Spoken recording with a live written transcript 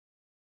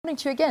Morning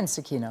to you again,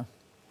 Sakina.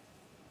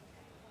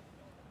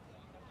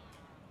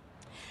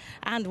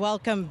 And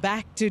welcome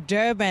back to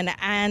Durban,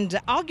 and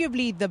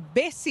arguably the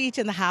best seat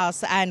in the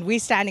house, and we're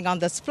standing on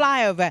this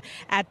flyover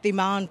at the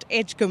Mount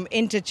Edgecombe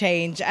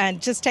Interchange and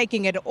just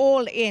taking it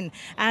all in.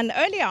 And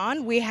earlier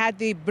on we had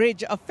the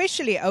bridge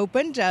officially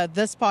opened,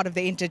 this part of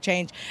the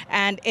interchange,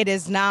 and it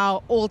is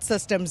now all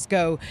systems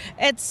go.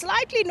 It's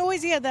slightly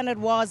noisier than it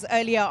was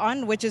earlier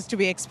on, which is to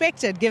be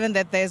expected given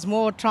that there's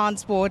more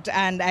transport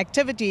and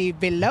activity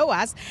below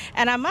us.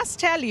 And I must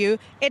tell you,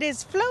 it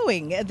is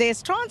flowing.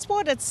 There's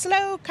transport, it's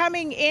slow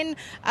coming in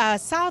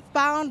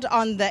southbound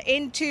on the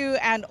N2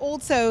 and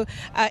also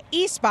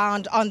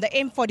eastbound on the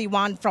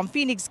M41 from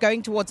Phoenix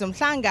going towards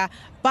Mhlanga,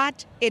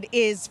 but it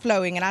is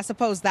flowing, and I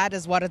suppose that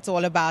is what it's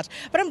all about.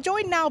 But I'm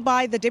joined now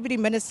by the Deputy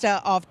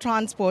Minister of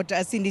Transport,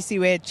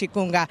 Sindisiwe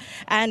Chikunga,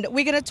 and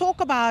we're going to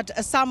talk about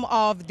some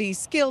of the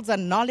skills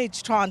and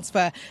knowledge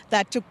transfer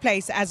that took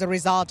place as a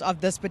result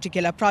of this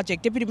particular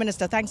project. Deputy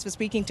Minister, thanks for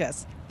speaking to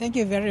us. Thank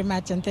you very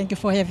much, and thank you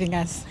for having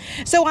us.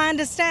 So I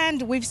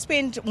understand we've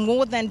spent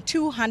more than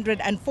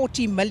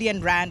 240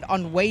 million rand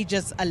on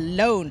wages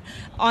alone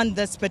on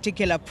this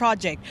particular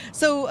project.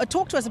 So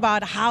talk to us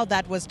about how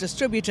that was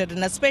distributed,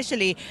 and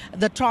especially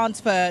the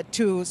transfer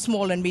to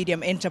small and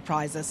medium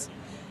enterprises.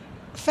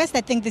 First,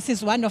 I think this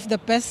is one of the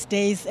best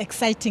days,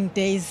 exciting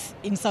days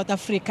in South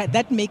Africa.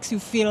 That makes you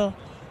feel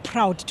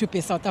proud to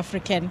be South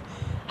African.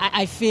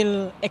 I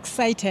feel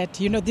excited.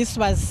 You know, this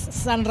was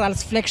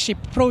SANRAL's flagship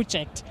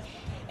project.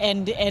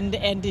 And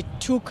it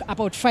took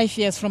about 5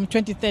 years from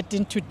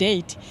 2013 to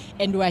date,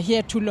 and we are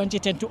here to launch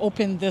it and to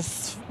open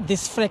this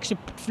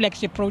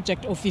flagship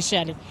project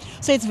officially.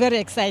 So it's very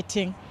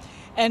exciting,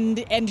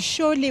 and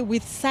surely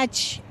with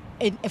such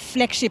a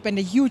flagship and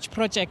a huge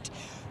project,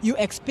 you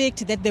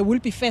expect that there will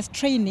be first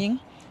training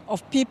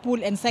of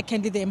people and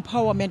secondly the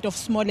empowerment of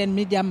small and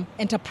medium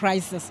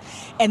enterprises,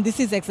 and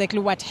this is exactly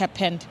what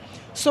happened.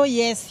 So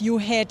yes, you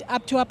had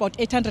up to about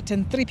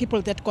 803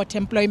 people that got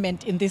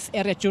employment in this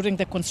area during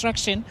the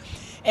construction,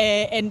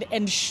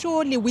 and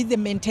surely with the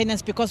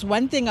maintenance, because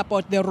one thing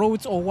about the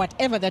roads or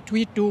whatever that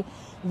we do,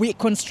 we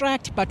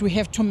construct, but we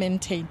have to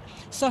maintain.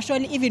 So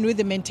surely even with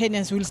the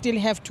maintenance, we'll still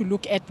have to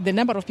look at the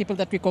number of people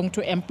that we're going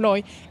to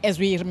employ as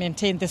we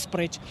maintain this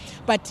bridge.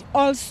 But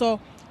also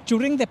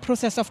during the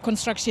process of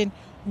construction,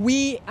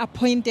 we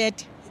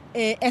appointed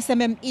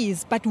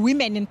SMMEs, but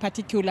women in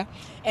particular,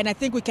 and I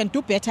think we can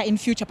do better in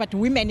future, but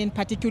women in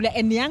particular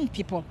and young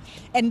people.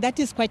 And that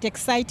is quite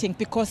exciting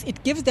because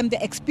it gives them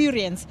the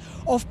experience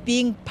of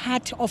being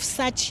part of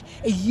such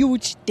a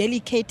huge,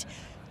 delicate,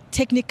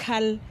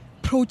 technical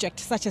project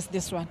such as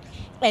this one.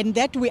 And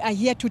that we are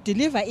here to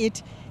deliver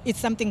it, it's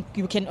something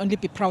you can only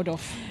be proud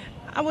of.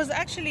 I was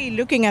actually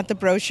looking at the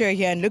brochure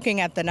here and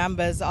looking at the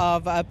numbers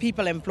of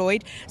people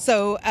employed.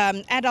 So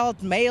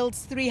adult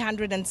males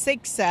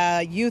 306,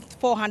 youth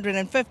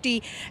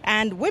 450,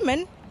 and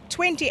women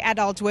 20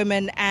 adult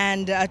women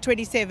and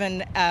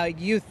 27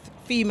 youth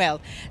female.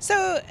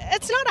 So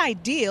it's not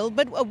ideal,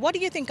 but what do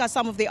you think are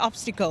some of the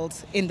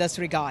obstacles in this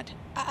regard?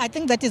 I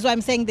think that is why I'm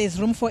saying there's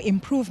room for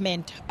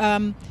improvement.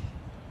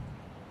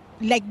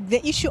 Like the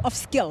issue of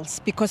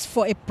skills, because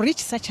for a bridge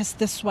such as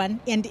this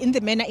one, and in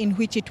the manner in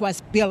which it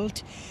was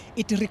built,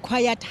 it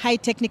required high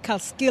technical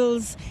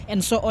skills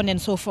and so on and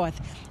so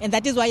forth. And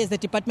that is why as the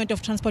Department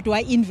of Transport, we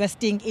are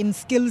investing in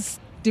skills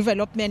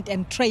development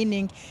and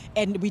training,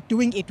 and we're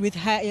doing it with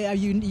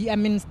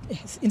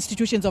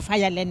institutions of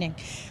higher learning,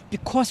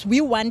 because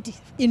we want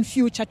in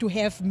future to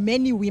have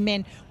many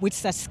women with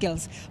such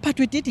skills. But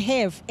we did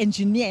have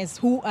engineers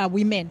who are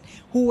women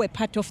who were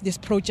part of this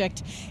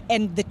project,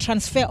 and the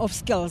transfer of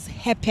skills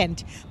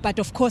happened. But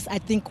of course, I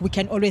think we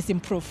can always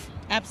improve.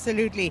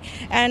 Absolutely.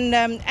 And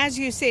as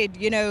you said,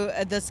 you know,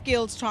 the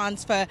skills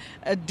transfer,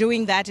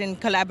 doing that in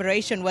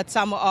collaboration with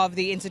some of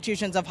the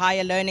institutions of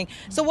higher learning.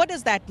 So what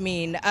does that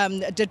mean?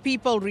 Did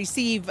people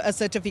receive a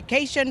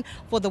certification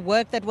for the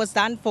work that was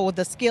done, for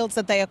the skills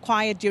that they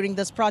acquired during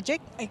this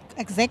project?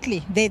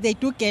 Exactly. They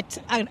do get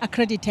an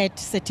accredited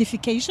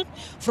certification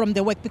from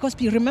the work, because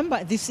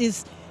remember, this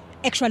is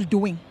actual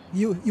doing.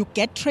 You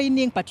get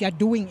training, but you are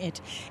doing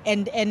it.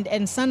 And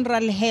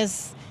SANRAL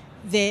has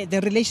the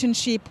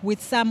relationship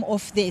with some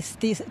of the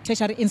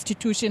tertiary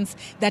institutions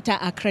that are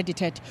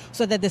accredited,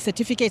 so that the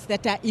certificates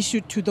that are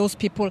issued to those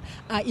people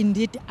are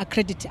indeed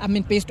accredited,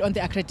 based on the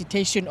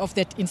accreditation of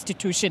that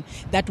institution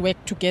that work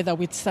together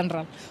with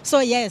SANRAL. So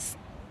yes,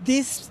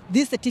 these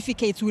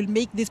certificates will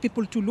make these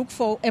people to look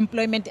for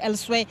employment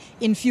elsewhere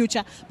in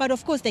future. But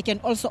of course, they can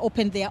also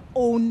open their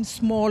own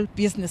small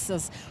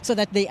businesses so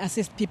that they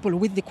assist people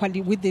with the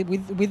quality, with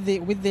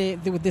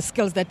the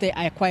skills that they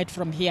acquired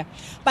from here.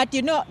 But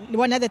you know,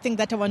 one other thing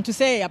that I want to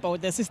say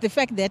about this is the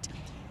fact that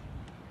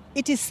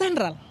it is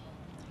SANRAL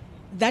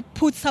that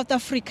puts South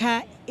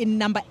Africa in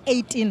number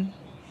 18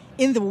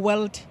 in the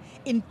world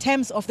in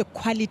terms of the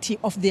quality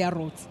of their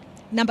roads.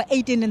 Number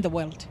 18 in the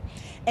world.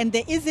 And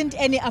there isn't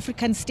any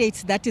African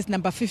states that is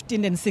number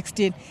 15 and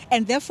 16.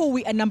 And therefore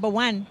we are number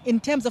one in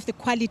terms of the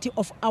quality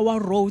of our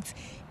roads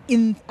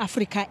in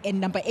Africa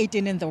and number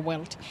 18 in the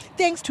world,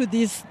 thanks to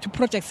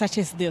projects such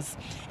as this.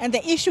 And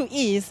the issue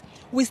is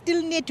we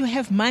still need to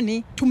have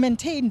money to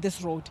maintain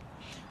this road,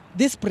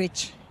 this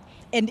bridge,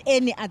 and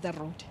any other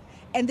road.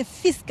 And the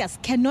fiscus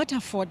cannot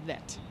afford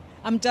that.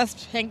 I'm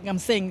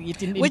saying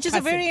it in which is a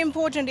passing. very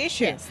important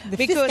issue, yes,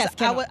 because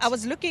I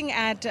was looking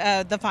at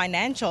the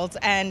financials,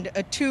 and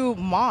to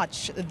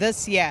March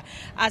this year,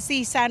 I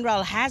see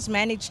Sanral has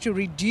managed to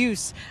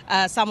reduce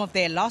some of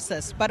their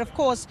losses, but of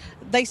course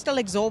they're still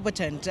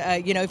exorbitant.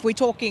 If we're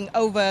talking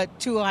over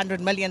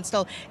 200 million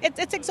still,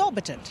 it's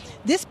exorbitant.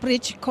 This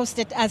bridge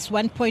costed us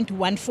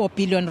 1.14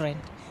 billion rand,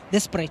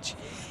 this bridge.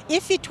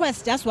 If it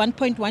was just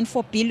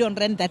 1.14 billion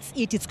rand, that's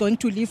it. It's going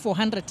to live for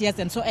 100 years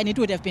and so, and it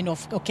would have been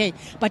okay.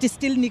 But it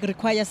still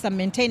requires some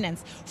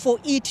maintenance for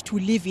it to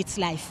live its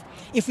life.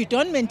 If we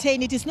don't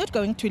maintain it, it's not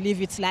going to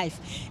live its life.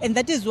 And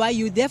that is why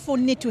you therefore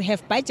need to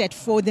have budget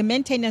for the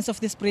maintenance of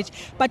this bridge,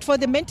 but for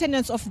the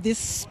maintenance of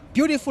this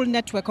beautiful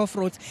network of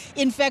roads.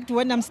 In fact,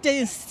 when I'm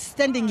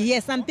standing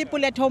here, some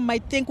people at home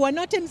might think we're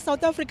not in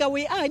South Africa,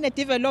 we are in a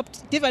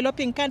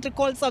developing country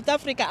called South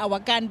Africa,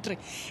 our country.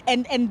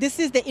 And this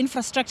is the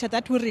infrastructure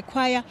that we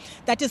require,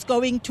 that is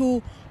going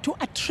to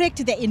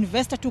attract the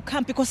investor to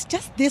come, because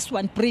just this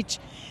one bridge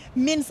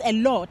means a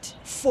lot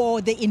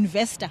for the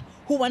investor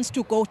who wants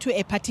to go to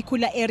a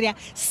particular area,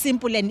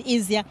 simple and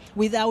easier,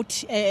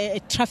 without a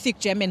traffic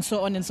jam and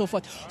so on and so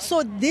forth.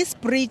 So this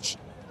bridge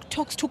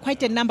talks to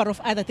quite a number of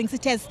other things.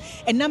 It has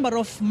a number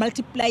of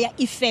multiplier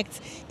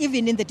effects,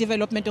 even in the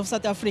development of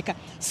South Africa.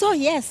 So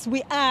yes,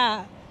 we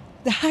are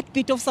the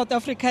heartbeat of South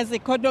Africa's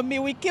economy.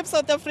 We keep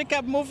South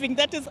Africa moving.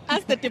 That is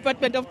us, the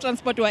Department of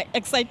Transport. We're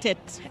excited.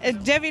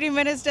 Deputy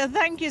Minister,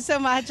 thank you so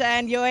much.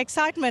 And your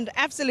excitement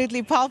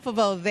absolutely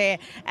palpable there.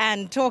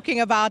 And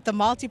talking about the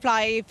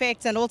multiplier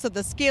effects and also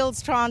the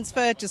skills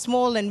transfer to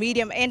small and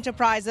medium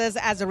enterprises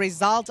as a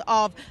result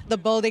of the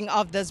building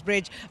of this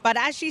bridge. But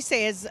as she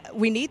says,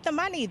 we need the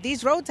money.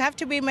 These roads have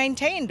to be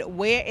maintained.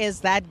 Where is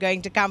that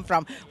going to come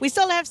from? We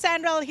still have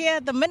Sanral here.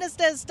 The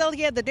Minister is still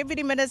here, the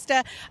Deputy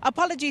Minister.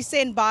 Apologies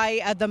sent by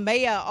the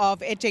Mayor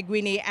of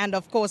eThekwini and,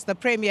 of course, the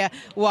Premier,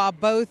 who are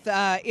both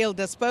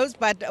ill-disposed.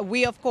 But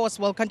we, of course,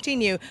 will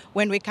continue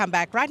when we come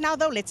back. Right now,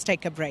 though, let's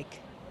take a break.